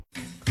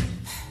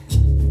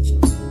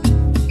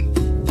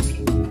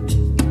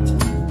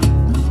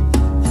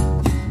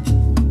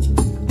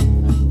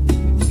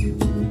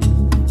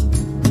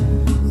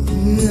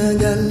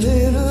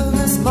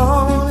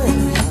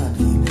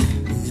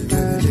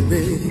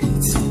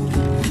streets.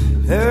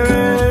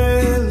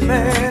 Every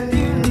man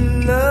you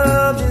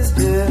love is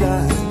dead.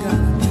 I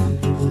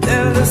got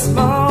there this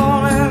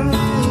morning.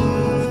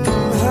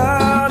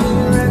 How do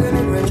you reckon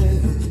it read?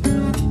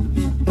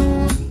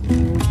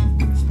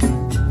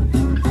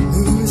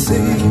 You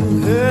see,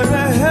 every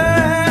man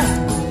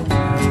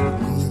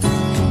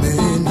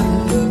you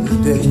love is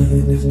dead.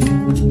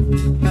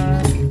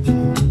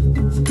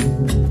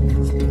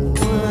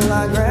 Well, I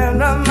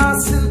grabbed up my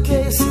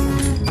suitcase,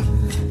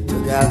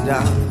 took out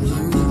down the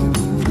road.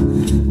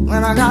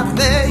 When I got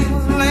there, he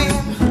was laying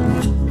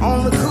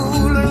on the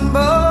cooling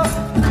board.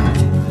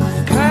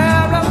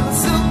 Grabbed up the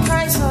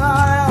suitcase and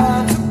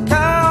I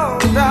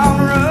took down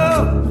the road.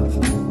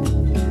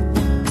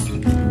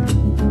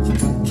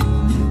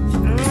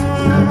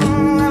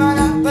 When I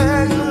got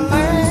there, he was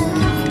laying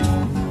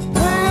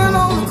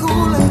on the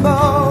cooling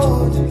board.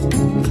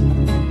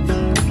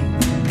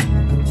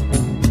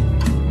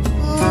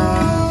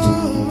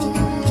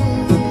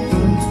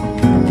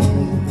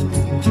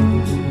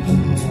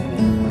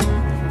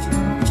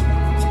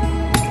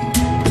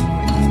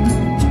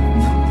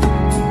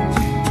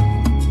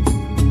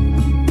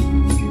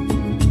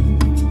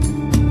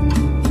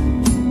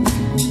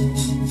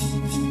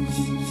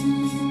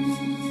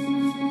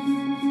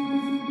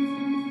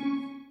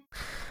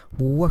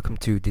 Welcome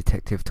to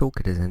Detective Talk.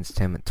 It is an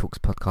entertainment talks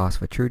podcast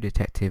for True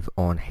Detective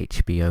on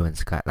HBO and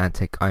Sky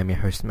Atlantic. I'm your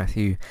host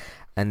Matthew,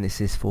 and this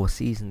is for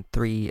season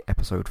 3,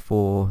 episode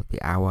 4,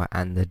 The Hour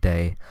and the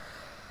Day.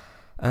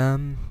 I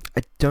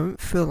don't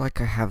feel like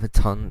I have a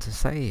ton to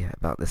say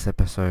about this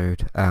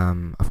episode.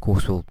 Of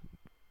course, we'll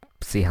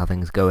see how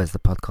things go as the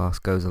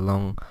podcast goes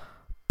along,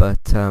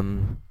 but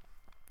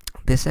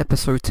this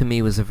episode to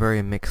me was a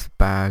very mixed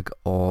bag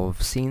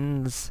of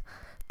scenes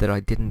that I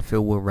didn't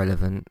feel were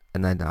relevant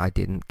and that I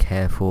didn't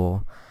care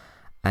for,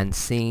 and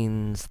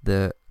scenes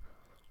that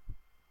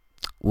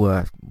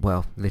were,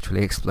 well,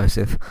 literally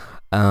explosive.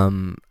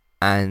 And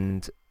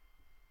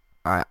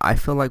I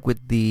feel like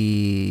with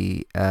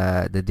the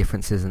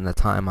differences in the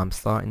time, I'm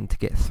starting to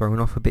get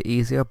thrown off a bit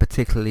easier,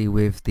 particularly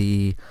with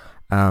the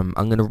I'm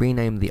going to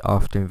rename the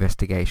after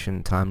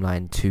investigation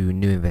timeline to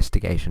new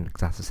investigation, because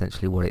that's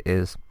essentially what it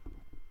is.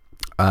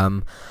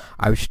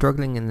 I was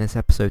struggling in this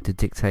episode to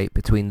dictate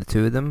between the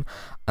two of them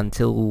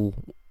until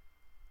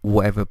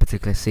whatever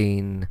particular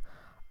scene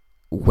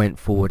went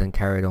forward and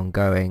carried on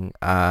going,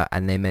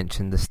 and they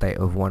mentioned the state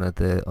of one of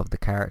the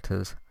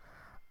characters.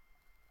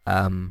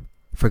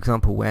 For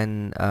example,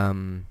 when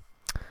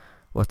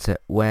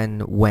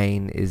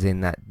Wayne is in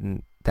that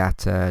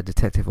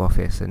detective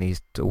office and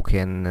he's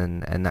talking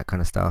and that kind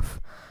of stuff,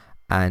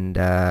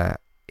 and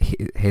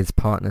his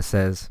partner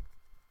says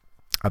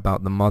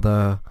about the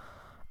mother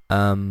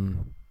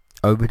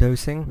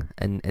overdosing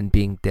and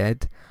being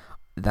dead,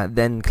 that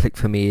then clicked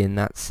for me in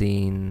that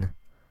scene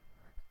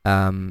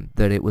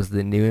that it was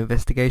the new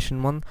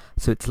investigation one.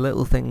 So it's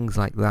little things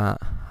like that,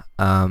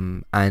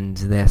 and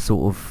they're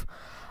sort of,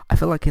 I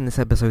feel like in this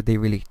episode they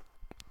really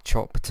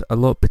chopped a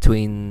lot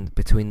between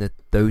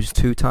those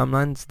two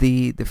timelines.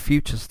 The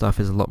future stuff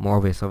is a lot more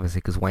obvious, obviously,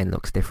 because Wayne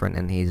looks different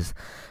and he's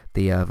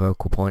the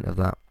vocal point of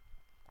that.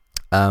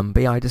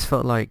 But yeah, I just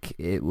felt like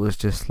it was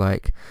just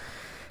like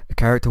a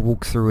character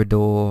walks through a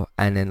door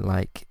and then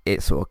like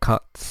it sort of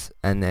cuts,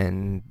 and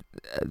then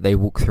they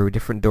walk through a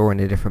different door in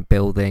a different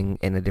building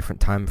in a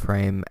different time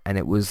frame, and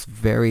it was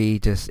very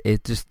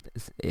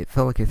it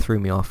felt like it threw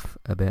me off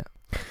a bit.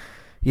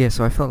 Yeah,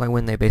 so I felt like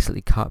when they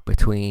basically cut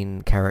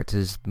between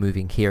characters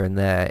moving here and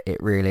there,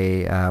 it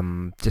really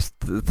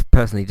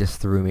personally just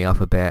threw me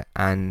off a bit.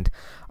 And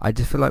I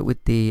just feel like with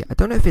I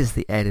don't know if it's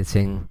the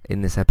editing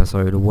in this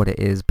episode or what it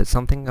is, but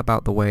something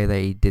about the way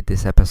they did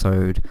this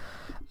episode,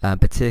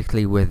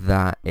 particularly with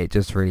that, it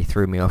just really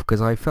threw me off,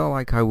 because I felt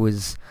like I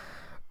was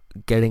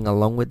getting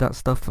along with that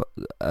stuff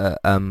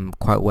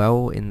quite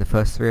well in the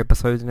first 3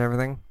 episodes and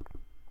everything.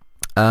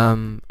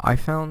 I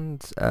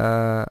found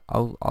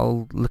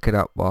I'll look it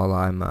up while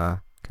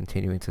I'm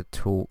continuing to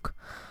talk,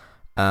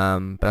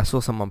 but I saw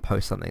someone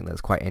post something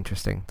that's quite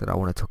interesting that I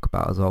want to talk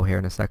about as well here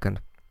in a second.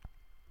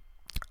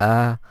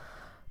 No,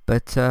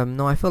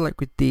 I feel like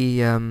with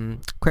the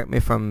correct me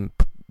if I'm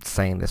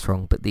saying this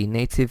wrong, but the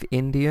native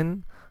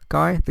Indian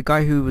guy, the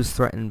guy who was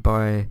threatened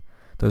by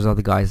those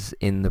other guys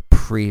in the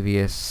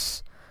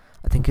previous,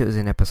 I think it was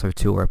in episode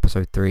 2 or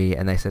episode 3,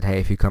 and they said, hey,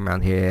 if you come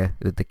around here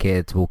with the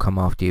kids, we'll come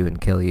after you and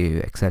kill you,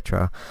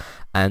 etc.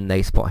 And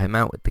they spot him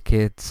out with the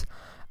kids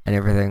and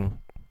everything.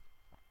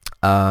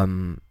 Yeah,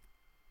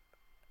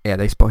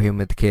 they spot him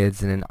with the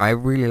kids, and then I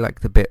really like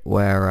the bit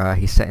where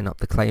he's setting up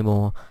the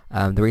Claymore.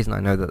 The reason I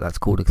know that that's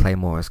called a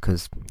Claymore is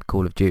because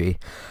Call of Duty,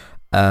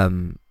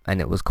 and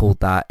it was called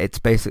that. It's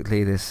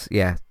basically this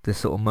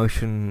sort of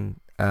motion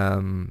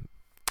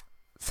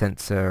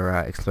sensor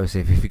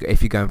explosive.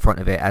 If you go in front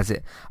of it, I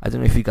don't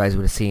know if you guys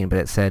would have seen, but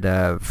it said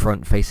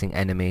front facing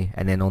enemy,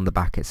 and then on the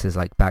back it says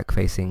like back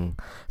facing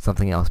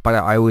something else. But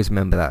I always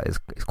remember that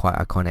it's quite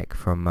iconic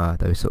from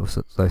those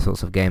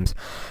sorts of games.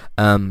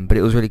 But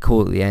it was really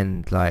cool at the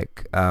end,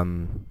 like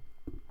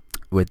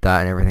with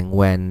that and everything,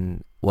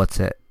 when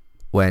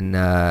when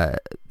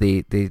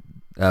the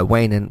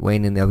Wayne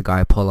and the other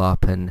guy pull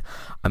up, and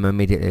I'm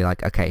immediately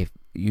like, okay,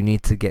 you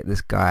need to get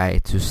this guy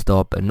to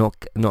stop and not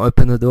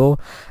open the door.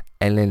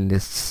 And then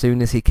as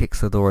soon as he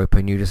kicks the door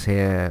open, you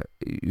hear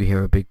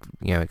a big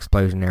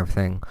explosion and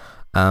everything.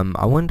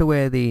 I wonder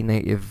where the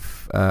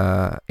native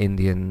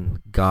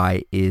Indian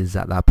guy is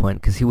at that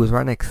point, because he was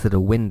right next to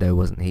the window,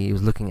 wasn't he? He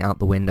was looking out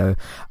the window,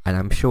 and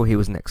I'm sure he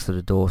was next to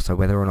the door. So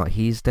whether or not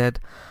he's dead,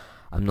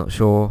 I'm not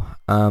sure.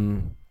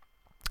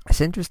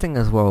 It's interesting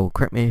as well.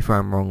 Correct me if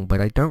I'm wrong,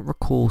 but I don't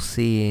recall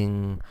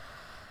seeing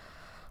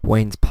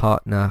Wayne's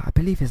partner. I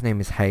believe his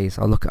name is Hayes.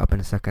 I'll look it up in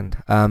a second.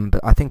 But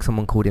I think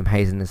someone called him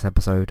Hayes in this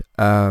episode.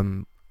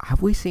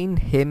 Have we seen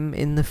him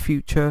in the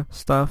future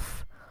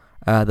stuff?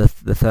 The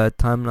third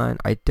timeline?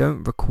 I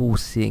don't recall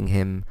seeing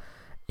him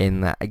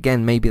in that.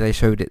 Again, maybe they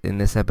showed it in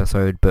this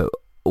episode, but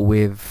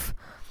with...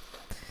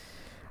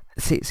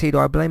 See, do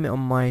I blame it on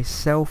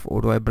myself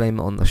or do I blame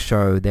it on the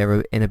show?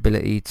 Their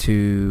inability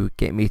to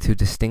get me to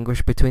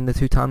distinguish between the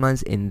two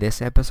timelines in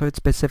this episode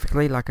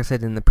specifically. Like I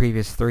said, in the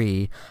previous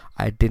 3,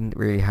 I didn't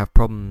really have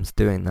problems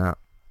doing that.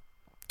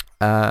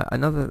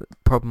 Another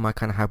problem I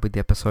kind of had with the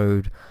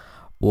episode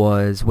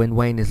was when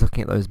Wayne is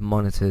looking at those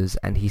monitors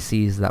and he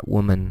sees that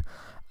woman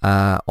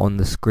on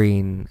the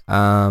screen.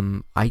 I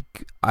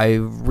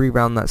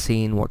rewound that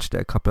scene, watched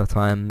it a couple of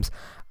times,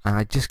 and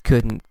I just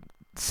couldn't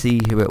see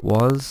who it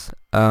was.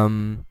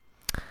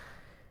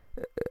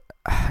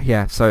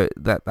 Yeah, so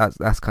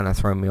that's kind of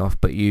thrown me off,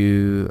 but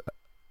you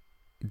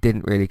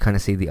didn't really kind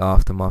of see the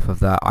aftermath of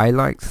that. I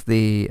liked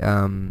the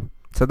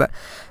so that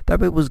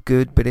bit was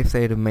good, but if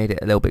they'd have made it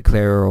a little bit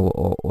clearer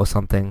or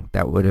something,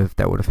 that would have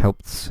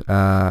helped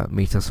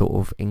me to sort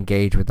of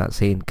engage with that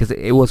scene, because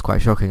it was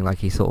quite shocking. Like,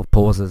 he sort of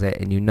pauses it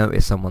and you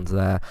notice someone's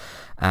there,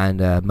 and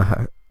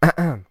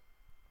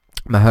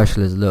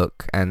Mahershala's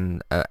look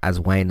and as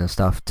Wayne and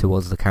stuff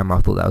towards the camera,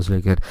 I thought that was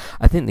really good.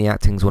 I think the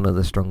acting's one of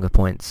the stronger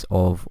points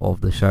of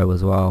the show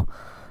as well.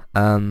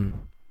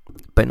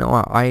 But no,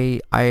 I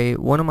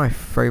one of my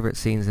favourite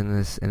scenes in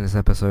this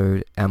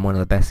episode, and one of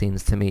the best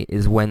scenes to me,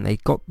 is when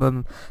they've got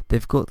the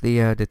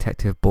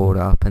detective board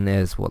up, and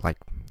there's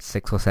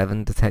 6 or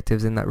 7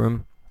 detectives in that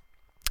room,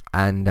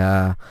 and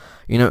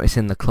you notice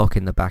in the clock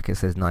in the back it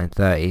says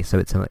 9:30, so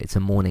it's a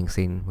morning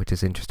scene, which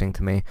is interesting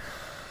to me.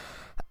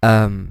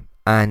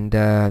 And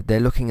they're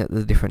looking at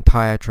the different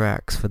tyre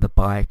tracks for the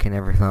bike and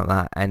everything like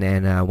that, and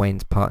then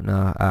Wayne's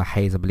partner,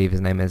 Hayes, I believe his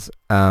name is,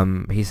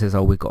 he says,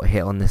 oh, we got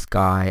hit on this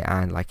guy,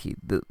 and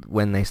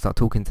when they start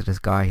talking to this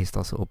guy, he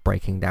starts sort of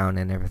breaking down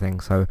and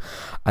everything. So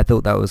I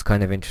thought that was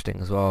kind of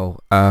interesting as well.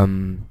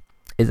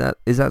 Is that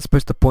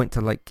supposed to point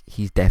to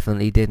he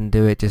definitely didn't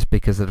do it, just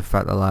because of the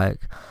fact that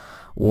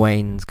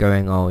Wayne's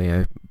going,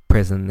 oh,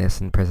 prison this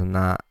and prison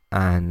that,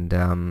 and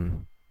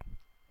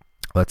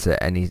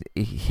and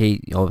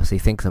he obviously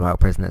thinks about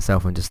prison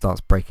itself and just starts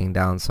breaking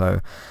down.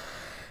 So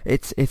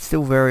it's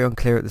still very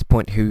unclear at this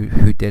point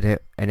who did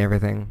it and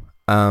everything.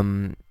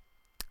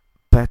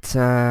 But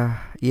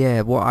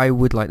yeah, what I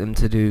would like them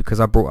to do, because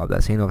I brought up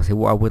that scene, obviously,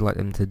 what I would like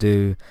them to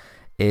do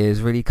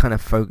is really kind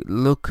of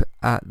look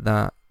at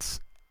that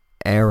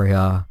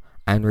area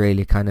and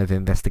really kind of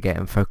investigate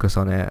and focus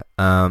on it.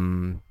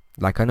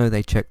 I know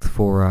they checked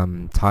for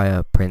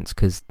tire prints,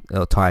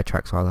 tire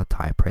tracks rather,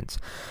 tire prints.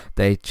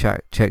 They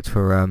checked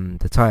for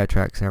the tire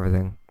tracks and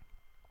everything.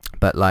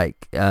 But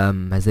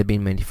has there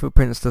been many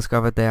footprints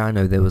discovered there? I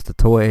know there was the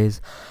toys.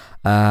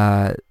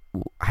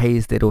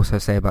 Hayes did also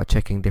say about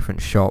checking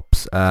different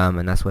shops,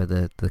 and that's where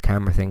the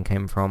camera thing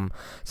came from.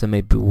 So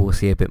maybe we'll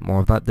see a bit more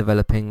of that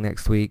developing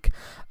next week.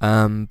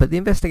 But the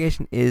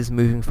investigation is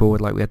moving forward.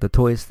 We had the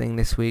toys thing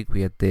this week.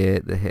 We had the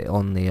hit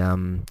on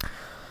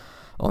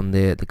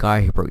the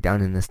guy who broke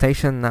down in the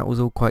station. That was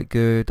all quite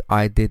good.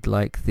 I did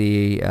like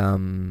the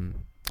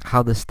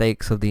how the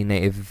stakes of the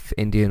Native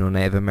Indian or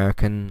Native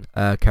American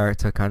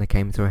character kind of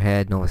came to a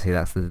head, and obviously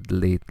that's the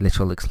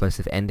literal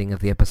explosive ending of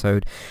the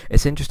episode.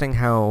 It's interesting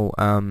how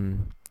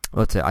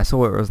I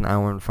saw it was an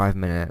hour and 5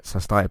 minutes. I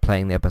started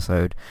playing the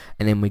episode,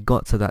 and then we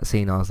got to that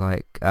scene. I was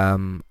like,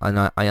 and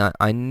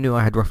I knew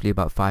I had roughly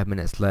about 5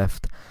 minutes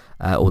left,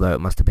 although it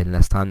must have been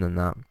less time than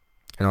that.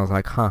 And I was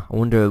like, I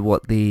wonder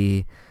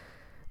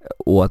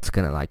what's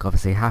gonna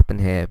obviously happen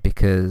here,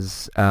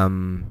 because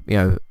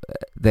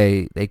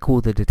they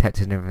call the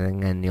detectives and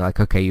everything, and you're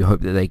like, okay, you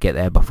hope that they get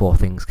there before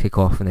things kick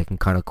off and they can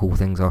kind of cool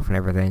things off and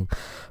everything,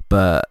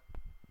 but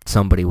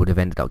somebody would have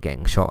ended up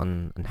getting shot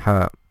and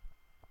hurt.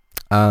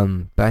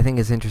 But I think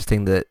it's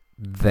interesting that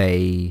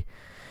they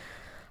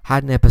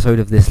had an episode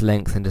of this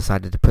length and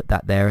decided to put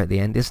that there at the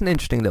end. It's an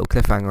interesting little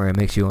cliffhanger. It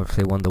makes you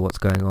obviously wonder what's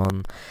going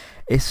on.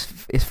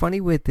 It's funny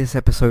with this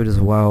episode as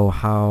well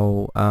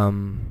how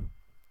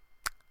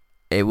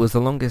it was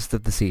the longest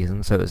of the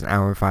season, so it was an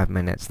hour and 5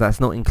 minutes. That's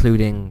not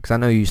including, because I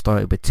know you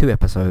started with 2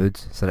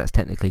 episodes, so that's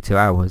technically 2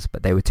 hours,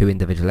 but they were 2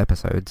 individual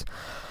episodes.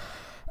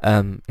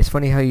 It's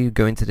funny how you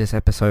go into this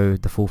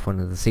episode, the 4th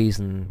one of the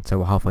season, so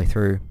we're halfway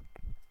through.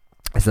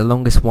 It's the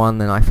longest one,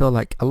 and I feel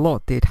like a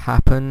lot did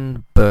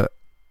happen, but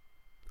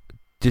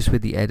just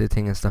with the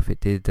editing and stuff, it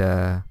did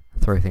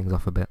throw things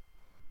off a bit.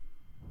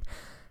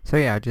 So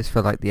yeah, I just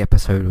feel like the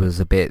episode was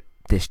a bit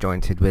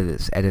disjointed with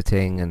its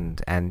editing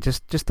and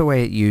just the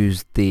way it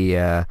used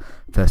the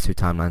first two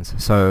timelines.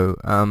 So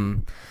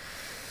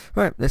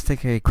right, let's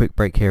take a quick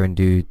break here and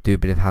do a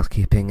bit of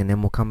housekeeping, and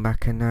then we'll come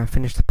back and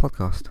finish the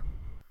podcast.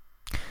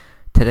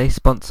 Today's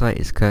sponsor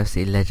is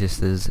Kirsty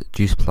Legister's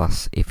Juice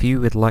Plus. If you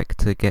would like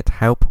to get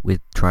help with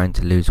trying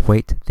to lose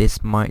weight,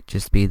 this might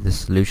just be the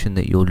solution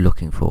that you're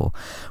looking for.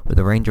 With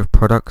a range of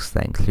products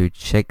that include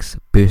shakes,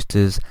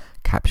 boosters,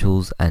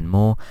 capsules and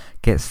more,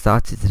 get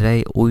started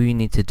today. All you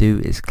need to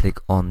do is click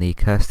on the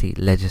Kirsty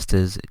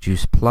Legister's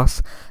Juice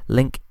Plus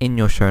link in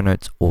your show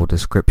notes or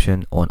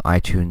description on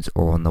iTunes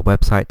or on the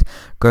website.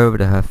 Go over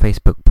to her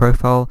Facebook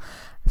profile,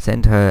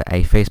 send her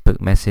a Facebook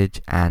message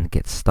and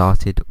get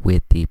started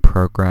with the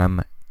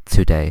program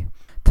today.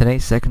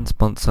 Today's second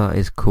sponsor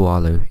is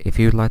Kualu. If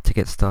you would like to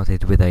get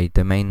started with a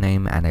domain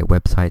name and a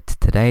website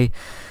today,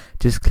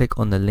 just click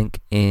on the link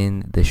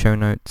in the show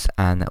notes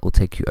and that will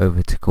take you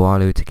over to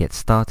Kualu to get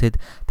started.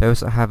 They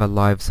also have a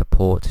live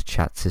support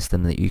chat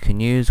system that you can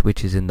use,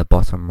 which is in the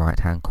bottom right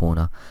hand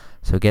corner.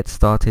 So get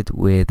started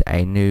with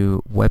a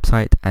new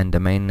website and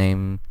domain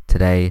name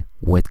today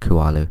with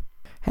Kualu.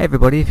 Hey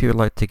everybody, if you would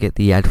like to get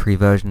the ad-free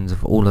versions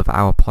of all of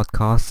our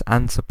podcasts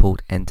and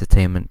support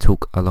Entertainment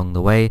Talk along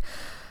the way,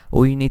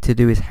 all you need to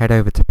do is head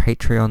over to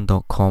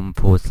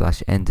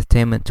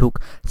patreon.com/entertainment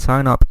talk.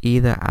 Sign up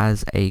either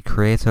as a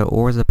creator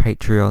or as a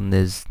Patreon.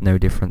 There's no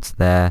difference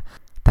there.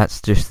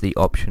 That's just the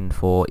option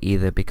for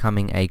either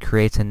becoming a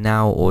creator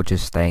now or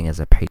just staying as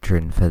a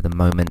patron for the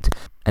moment.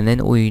 And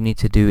then all you need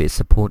to do is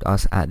support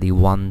us at the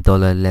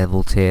 $1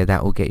 level tier.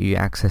 That will get you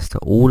access to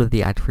all of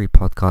the ad-free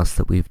podcasts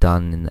that we've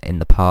done in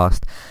the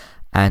past,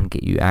 and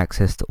get you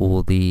access to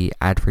all the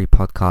ad-free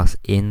podcasts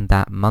in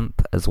that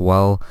month as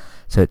well.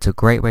 So it's a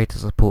great way to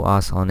support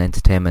us on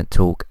Entertainment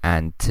Talk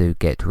and to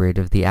get rid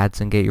of the ads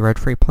and get your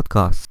ad-free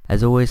podcasts.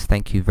 As always,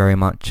 thank you very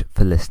much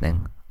for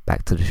listening.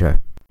 Back to the show.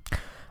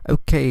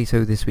 Okay,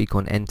 so this week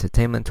on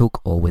Entertainment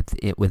Talk, or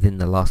within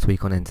the last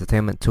week on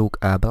Entertainment Talk,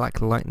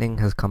 Black Lightning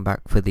has come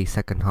back for the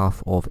second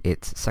half of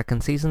its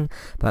second season.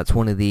 That's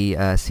one of the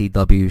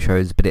CW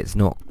shows, but it's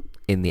not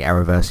in the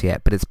Arrowverse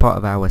yet, but it's part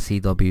of our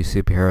CW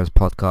Superheroes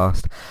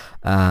podcast.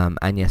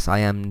 And yes, I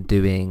am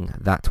doing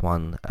that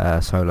one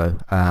solo.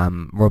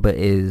 Robert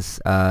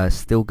is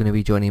still going to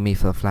be joining me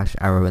for the Flash,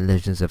 Arrow and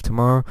Legends of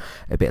Tomorrow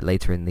a bit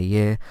later in the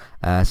year,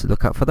 so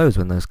look out for those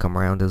when those come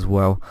around as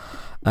well.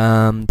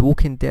 The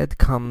Walking Dead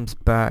comes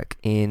back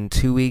in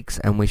 2 weeks,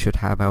 and we should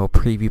have our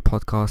preview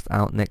podcast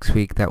out next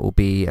week. That will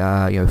be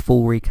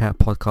full recap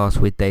podcast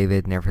with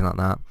David and everything like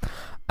that.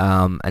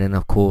 And then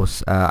of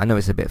course, I know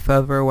it's a bit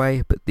further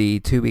away, but the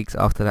 2 weeks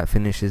after that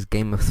finishes,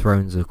 Game of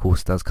Thrones of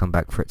course does come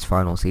back for its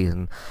final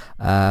season.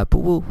 But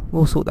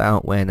we'll sort that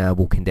out when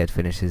Walking Dead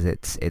finishes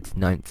its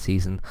 9th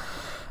season.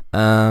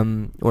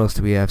 What else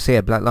do we have? So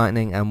yeah, Black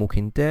Lightning and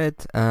Walking Dead.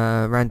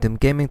 Random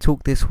gaming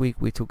talk this week.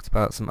 We talked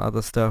about some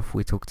other stuff.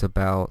 We talked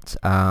about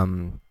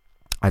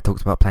I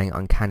talked about playing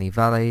Uncanny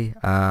Valley.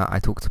 I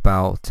talked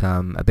about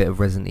a bit of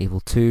Resident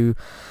Evil 2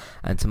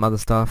 and some other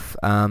stuff.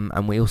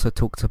 And we also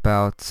talked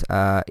about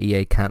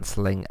EA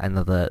cancelling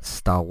another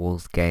Star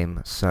Wars game.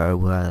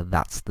 So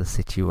that's the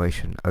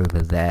situation over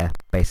there,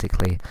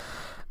 basically,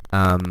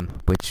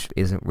 which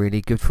isn't really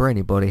good for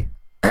anybody.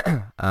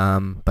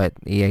 But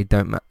EA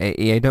don't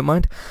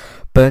mind.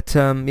 But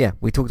yeah,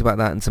 we talked about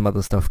that and some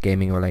other stuff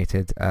gaming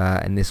related,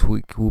 and this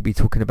week we'll be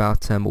talking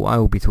about I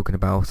will be talking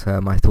about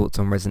my thoughts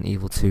on Resident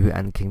Evil 2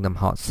 and Kingdom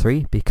Hearts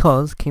 3,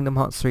 because Kingdom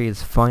Hearts 3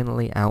 is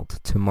finally out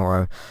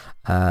tomorrow.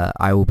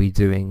 I will be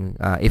doing,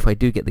 if I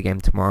do get the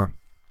game tomorrow,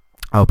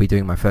 I'll be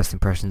doing my first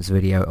impressions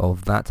video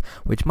of that,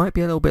 which might be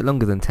a little bit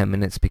longer than 10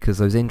 minutes because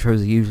those intros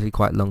are usually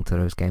quite long to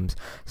those games,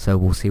 so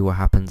we'll see what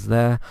happens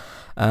there.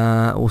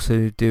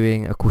 Also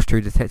doing, of course,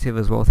 True Detective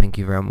as well. Thank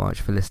you very much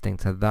for listening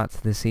to that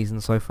this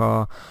season so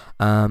far.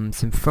 Some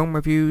film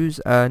reviews.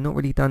 Not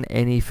really done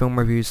any film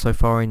reviews so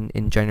far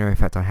in January. In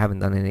fact, I haven't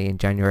done any in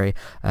January,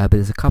 but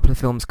there's a couple of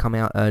films coming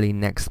out early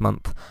next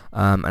month,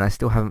 and I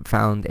still haven't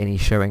found any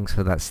showings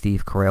for that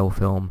Steve Carell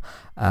film,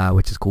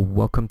 which is called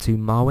Welcome to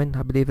Marwen,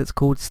 I believe it's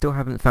called. Still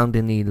haven't found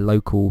any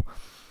local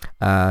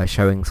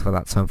showings for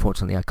that, so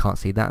unfortunately I can't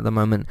see that at the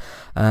moment.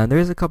 There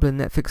is a couple of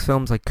Netflix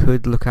films I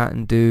could look at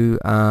and do.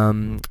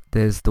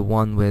 There's the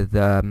one with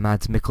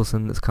Mads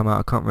Mikkelsen that's come out.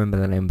 I can't remember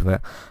the name of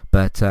it,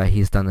 but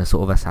he's done a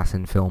sort of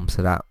assassin film,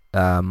 so that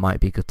might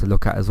be good to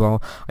look at as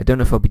well. I don't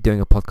know if I'll be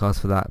doing a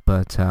podcast for that,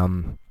 but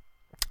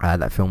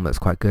that film looks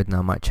quite good and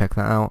I might check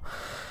that out.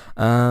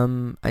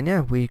 And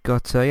yeah, we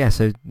got so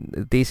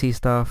DC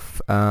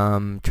stuff,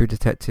 True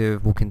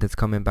Detective, Walking Dead's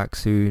coming back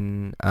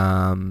soon.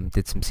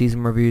 Did some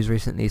season reviews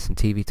recently, some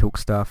TV Talk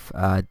stuff.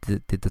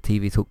 Did the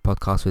TV Talk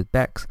podcast with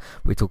Bex.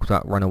 We talked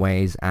about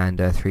Runaways and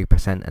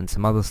 3% and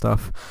some other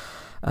stuff.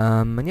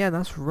 And yeah,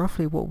 that's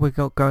roughly what we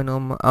got going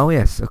on. Oh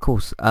yes, of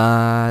course.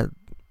 The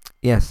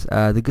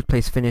Good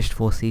Place finished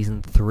for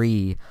season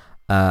 3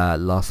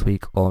 last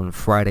week on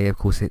Friday. Of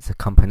course, it's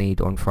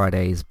accompanied on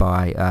Fridays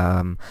by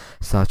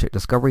Star Trek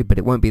Discovery, but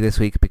it won't be this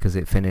week because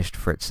it finished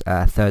for its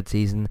 3rd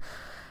season.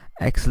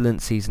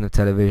 excellent season of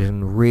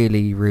television,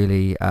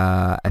 really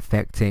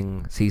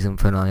affecting season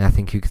finale, I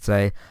think you could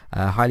say.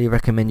 Highly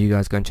recommend you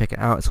guys go and check it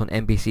out. It's on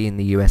NBC in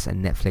the US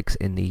and Netflix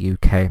in the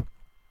UK.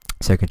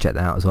 So you can check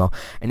that out as well.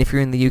 And if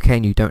you're in the UK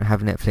and you don't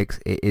have Netflix,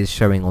 it is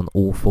showing on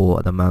All 4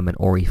 at the moment,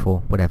 or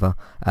E4, whatever.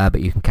 But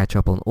you can catch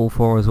up on All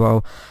 4 as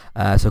well.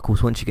 So of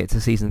course, once you get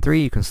to season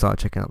 3, you can start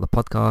checking out the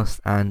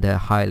podcast, and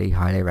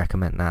highly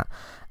recommend that.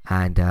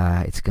 And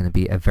it's going to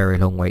be a very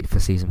long wait for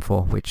season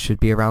 4, which should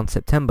be around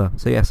September.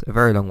 So yes, a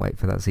very long wait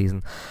for that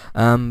season.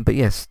 But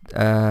yes,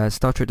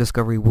 Star Trek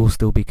Discovery will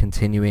still be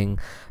continuing.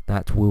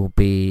 That will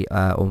be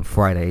on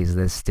Fridays.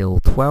 There's still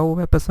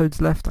 12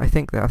 episodes left. I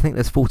think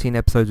there's 14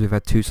 episodes. We've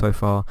had 2 so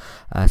far,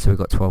 so we've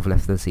got 12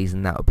 left of the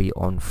season. That will be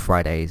on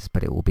Fridays,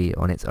 but it will be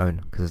on its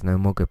own because there's no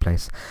more Good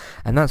Place.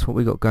 And that's what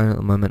we got going at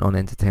the moment on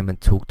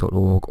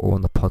entertainmenttalk.org or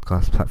on the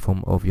podcast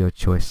platform of your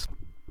choice.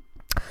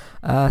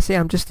 So yeah,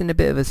 I'm just in a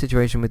bit of a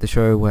situation with the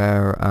show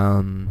where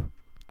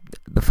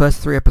the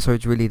first 3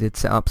 episodes really did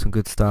set up some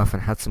good stuff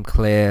and had some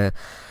clearer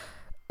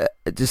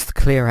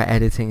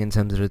editing in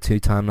terms of the 2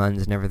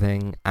 timelines and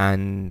everything.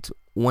 And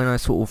when I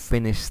sort of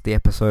finished the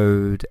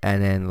episode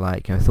and then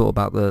thought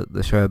about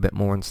the show a bit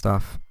more and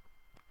stuff,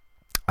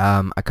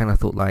 I kind of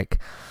thought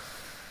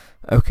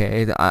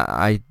okay,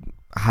 I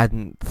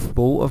hadn't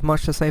thought of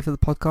much to say for the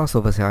podcast.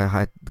 Obviously, I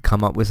had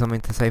come up with something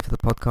to say for the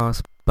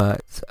podcast,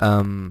 but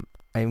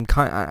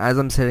as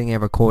I'm sitting here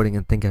recording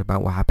and thinking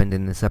about what happened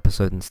in this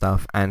episode and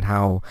stuff, and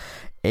how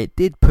it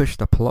did push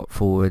the plot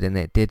forward and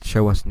it did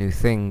show us new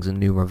things and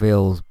new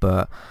reveals,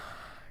 but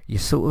you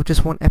sort of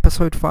just want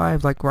episode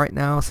 5 right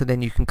now, so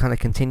then you can kind of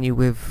continue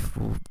with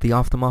the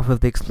aftermath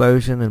of the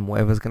explosion and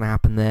whatever's going to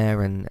happen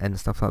there and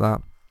stuff like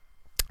that.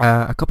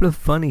 A couple of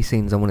funny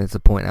scenes I wanted to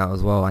point out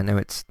as well. I know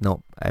it's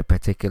not a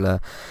particular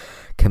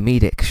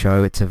comedic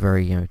show, it's a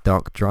very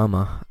dark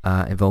drama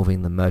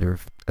involving the murder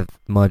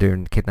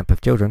and kidnap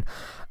of children,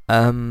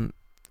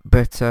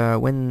 but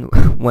when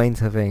Wayne's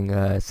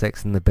having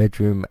sex in the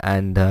bedroom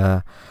and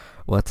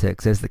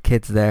there's the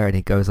kids there and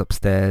he goes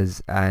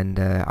upstairs, and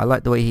I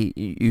like the way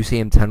you see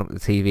him turn up the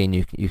TV and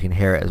you can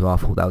hear it as well. I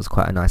thought that was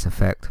quite a nice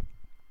effect.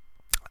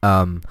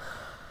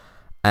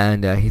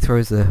 And he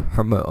throws the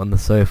remote on the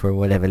sofa or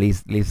whatever,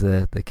 leaves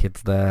the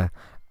kids there,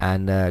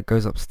 and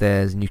goes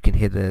upstairs, and you can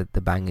hear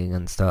the banging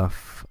and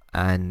stuff,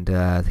 and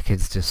the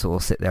kids just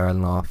sort of sit there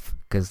and laugh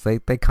because they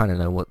kind of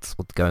know what's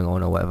going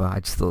on or whatever. I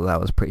just thought that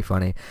was pretty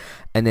funny.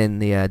 And then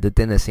the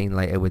dinner scene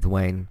later with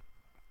Wayne,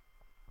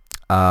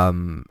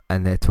 and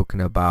they're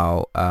talking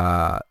about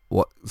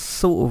what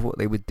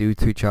they would do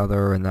to each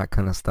other and that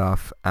kind of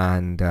stuff,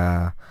 and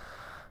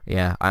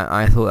yeah,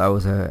 I thought that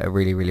was a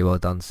really well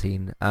done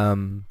scene.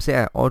 So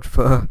yeah, odd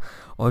for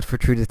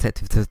True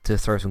Detective to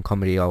throw some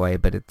comedy our way,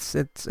 but it's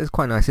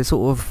quite nice. It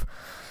sort of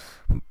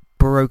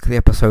broke the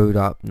episode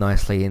up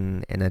nicely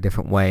in a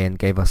different way and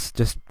gave us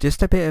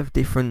just a bit of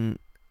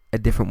a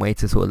different way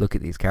to sort of look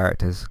at these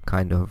characters,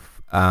 kind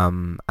of,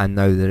 and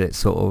know that it's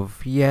sort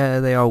of, yeah,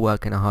 they are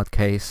working a hard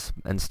case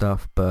and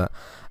stuff, but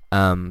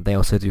they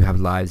also do have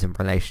lives and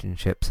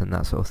relationships and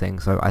that sort of thing.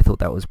 So I thought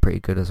that was pretty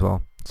good as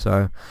well.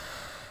 So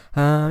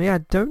yeah,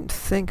 I don't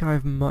think I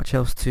have much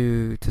else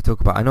to talk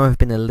about. I know I've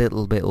been a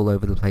little bit all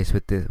over the place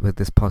with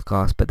this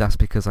podcast, but that's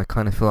because I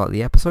kind of feel like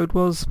the episode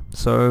was.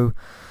 So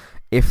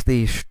if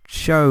the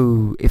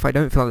show, if I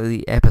don't feel like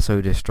the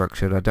episode is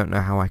structured, I don't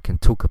know how I can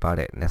talk about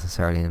it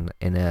necessarily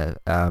in a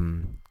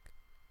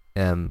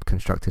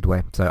constructed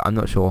way. So I'm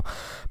not sure,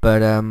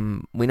 but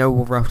we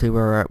know roughly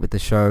where we're at with the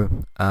show,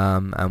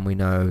 and we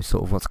know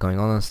sort of what's going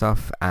on and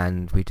stuff,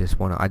 and I just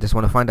want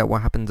to find out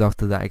what happens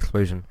after that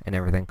explosion and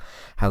everything,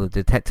 how the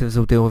detectives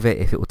will deal with it,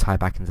 if it will tie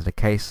back into the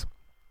case,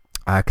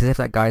 because if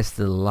that guy's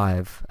still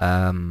alive,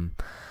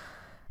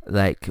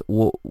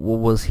 what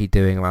was he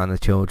doing around the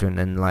children?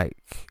 And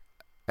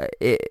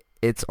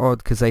it's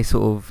odd because they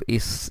sort of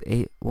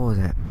what was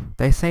it?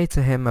 They say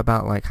to him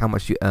about how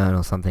much you earn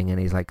or something, and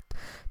he's like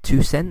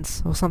 2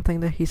 cents or something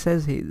that he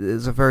says.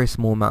 It's a very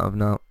small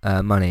amount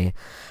of money,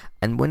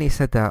 and when he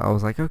said that, I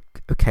was like,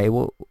 okay,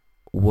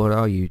 what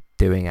are you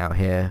doing out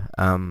here?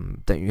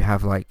 Don't you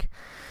have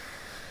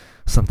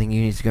something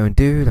you need to go and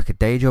do, like a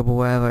day job or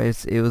whatever?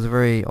 It was a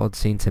very odd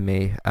scene to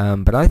me,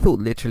 but I thought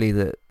literally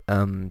that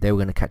they were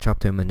going to catch up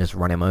to him and just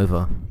run him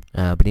over,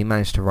 but he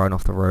managed to run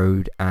off the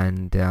road,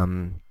 and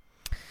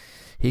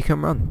he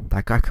can run.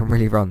 That guy can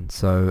really run.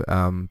 So,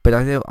 but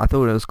I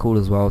thought it was cool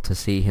as well to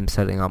see him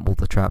setting up all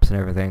the traps and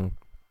everything,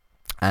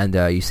 and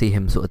you see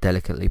him sort of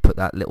delicately put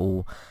that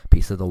little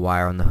piece of the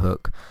wire on the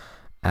hook,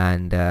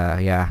 and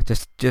yeah,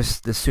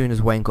 just as soon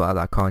as Wayne got out of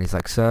that car, and he's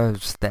like, "Sir,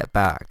 step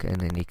back,"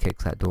 and then he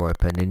kicks that door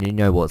open, and you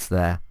know what's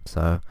there.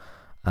 So,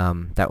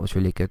 that was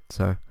really good.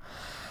 So,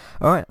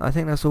 all right, I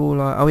think that's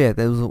all. Oh yeah,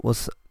 there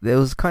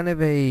was kind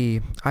of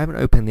I haven't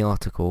opened the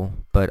article,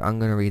 but I'm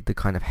going to read the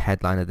kind of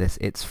headline of this.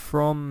 It's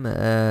from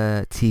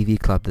TV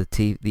Club,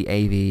 the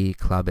AV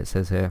Club, it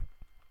says here.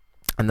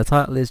 And the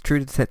title is True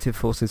Detective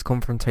Forces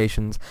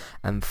Confrontations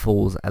and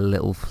Falls a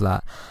Little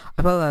Flat.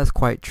 I felt that's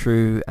quite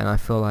true, and I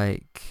feel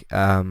like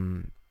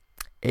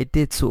it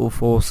did sort of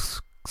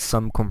force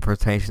some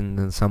confrontation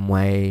in some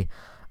way,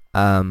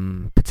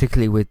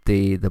 particularly with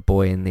the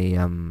boy in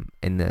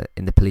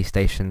the police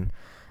station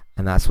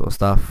and that sort of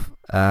stuff.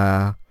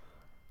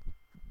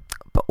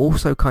 But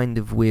also kind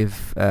of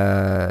with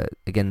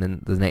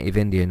again the Native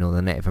Indian or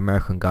the Native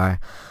American guy.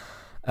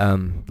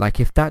 Like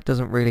if that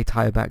doesn't really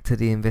tie back to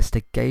the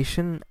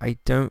investigation, I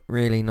don't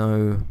really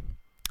know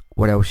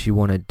what else you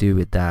want to do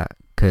with that.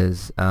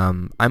 Because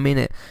I mean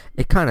it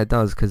kind of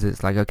does, because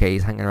it's like, okay,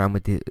 he's hanging around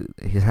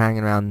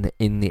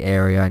in the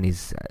area and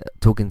he's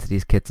talking to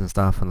these kids and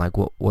stuff, and like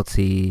what's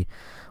he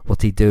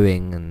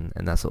doing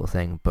and that sort of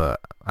thing. But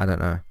I don't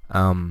know.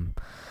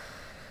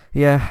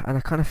 Yeah, and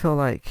I kind of feel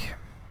like,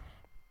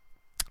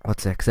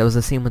 what's it? Because there was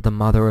a scene with the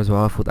mother as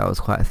well. I thought that was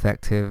quite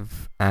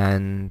effective,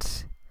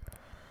 and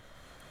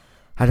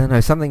I don't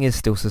know, something is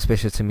still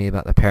suspicious to me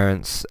about the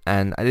parents,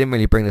 and I didn't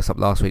really bring this up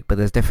last week, but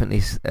there's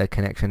definitely a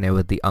connection there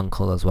with the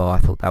uncle as well. I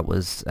thought that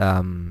was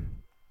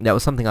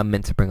something I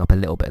meant to bring up a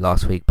little bit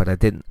last week, but I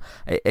didn't.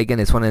 Again,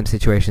 it's one of them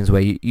situations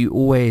where you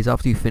always,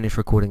 after you finish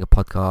recording a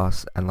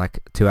podcast and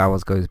like 2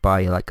 hours goes by,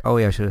 you're like, oh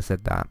yeah, I should have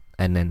said that,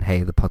 and then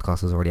hey, the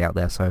podcast is already out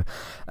there. So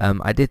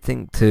I did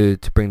think to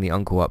bring the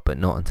uncle up, but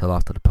not until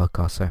after the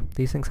podcast, so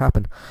these things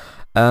happen.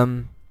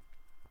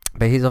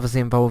 But he's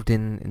obviously involved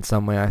in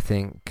some way, I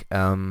think.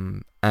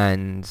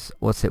 And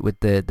what's it with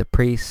the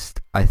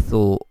priest? I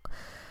thought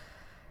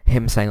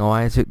him saying, "Oh,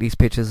 I took these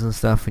pictures and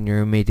stuff," and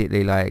you're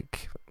immediately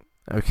like,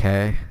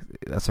 "Okay,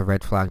 that's a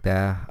red flag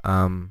there."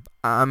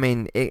 I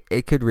mean,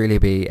 it could really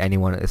be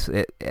anyone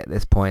at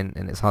this point,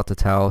 and it's hard to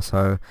tell.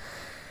 So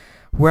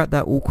we're at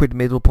that awkward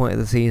middle point of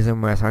the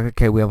season where it's like,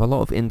 okay, we have a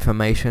lot of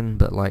information,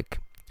 but like,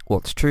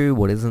 what's true,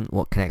 what isn't,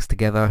 what connects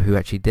together, who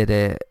actually did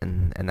it,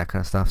 and that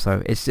kind of stuff.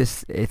 So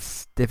it's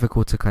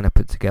difficult to kind of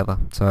put together.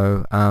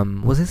 So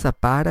was this a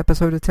bad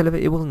episode of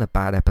television? It wasn't a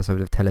bad episode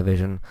of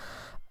television.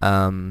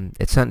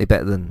 It's certainly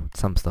better than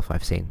some stuff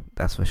I've seen,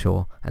 that's for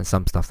sure, and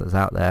some stuff that's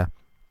out there.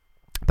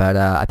 But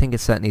I think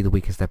it's certainly the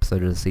weakest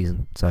episode of the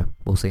season, so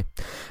we'll see.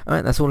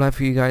 Alright, that's all I have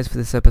for you guys for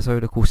this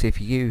episode. Of course, if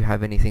you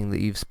have anything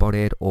that you've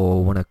spotted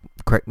or want to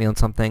correct me on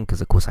something, because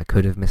of course I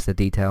could have missed a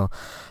detail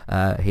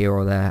here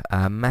or there,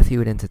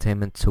 Matthew at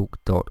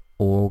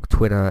entertainmenttalk.org,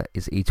 Twitter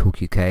is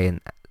eTalkUK,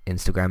 and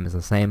Instagram is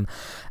the same,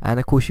 and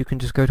of course you can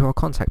just go to our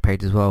contact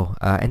page as well.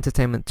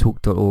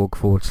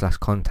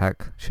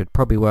 entertainmenttalk.org/contact should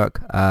probably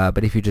work,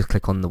 but if you just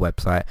click on the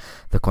website,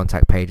 the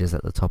contact page is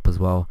at the top as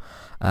well.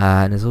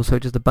 And there's also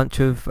just a bunch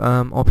of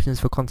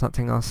options for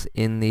contacting us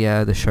in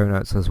the show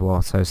notes as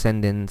well, so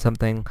send in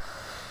something.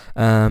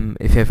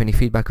 If you have any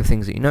feedback of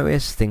things that you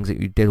noticed, things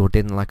that you did or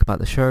didn't like about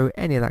the show,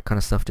 any of that kind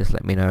of stuff, just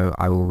let me know.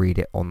 I will read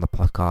it on the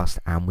podcast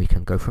and we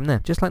can go from there,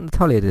 just like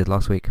Natalia did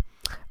last week.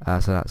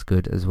 So that's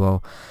good as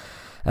well.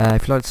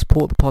 If you'd like to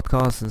support the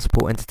podcast and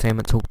support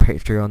Entertainment Talk,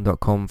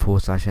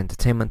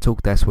 patreon.com/Entertainment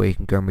Talk. That's where you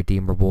can go and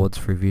redeem rewards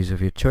for reviews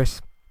of your choice.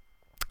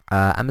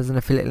 Amazon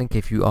affiliate link,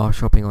 if you are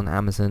shopping on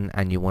Amazon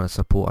and you want to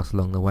support us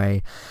along the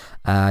way,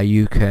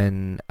 you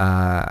can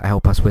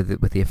help us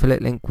with the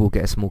affiliate link. We'll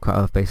get a small cut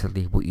of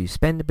basically what you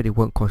spend, but it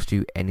won't cost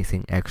you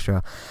anything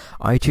extra.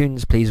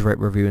 iTunes, please rate,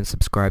 review and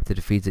subscribe to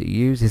the feeds that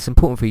you use. It's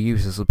important for you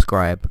to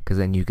subscribe because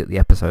then you get the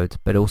episodes,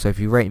 but also if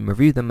you rate and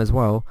review them as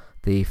well,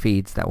 the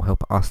feeds, that will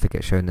help us to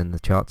get shown in the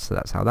charts, so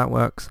that's how that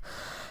works.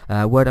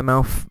 Word of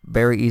mouth,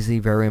 very easy,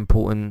 very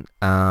important.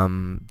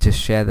 Just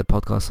share the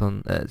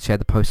podcast share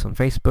the posts on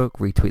Facebook,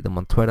 retweet them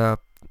on Twitter,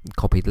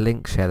 copy the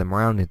links, share them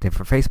around in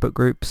different Facebook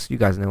groups. You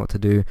guys know what to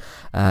do.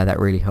 That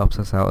really helps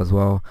us out as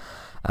well.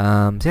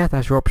 So yeah,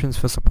 that's your options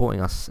for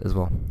supporting us as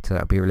well. So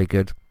that'd be really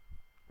good.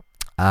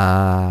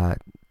 What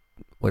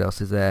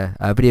else is there?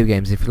 Video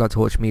games. If you'd like to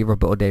watch me,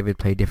 Robert or David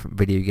play different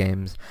video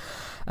games,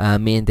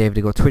 me and David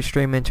have got Twitch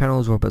streaming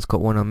channels. Robert's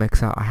got one on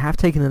Mixer. I have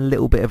taken a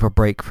little bit of a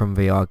break from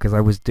VR because I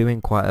was doing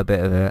quite a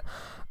bit of it,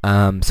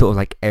 sort of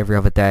like every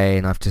other day,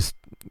 and I've just,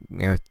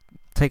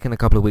 taken a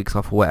couple of weeks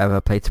off or whatever.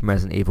 Played some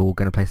Resident Evil,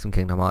 going to play some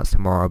Kingdom Hearts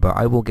tomorrow, but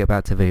I will get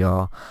back to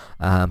VR,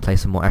 play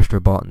some more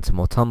Astrobot and some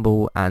more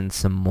Tumble and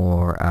some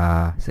more,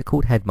 is it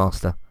called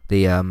Headmaster?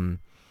 The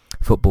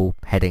football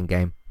heading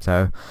game.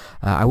 So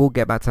I will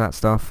get back to that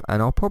stuff,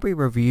 and I'll probably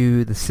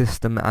review the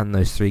system and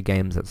those 3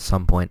 games at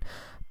some point.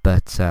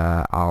 But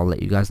I'll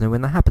let you guys know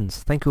when that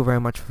happens. Thank you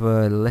very much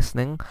for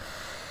listening,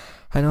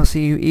 and I'll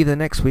see you either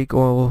next week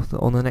or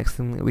on the next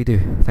thing that we do.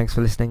 Thanks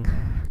for listening.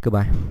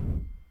 Goodbye.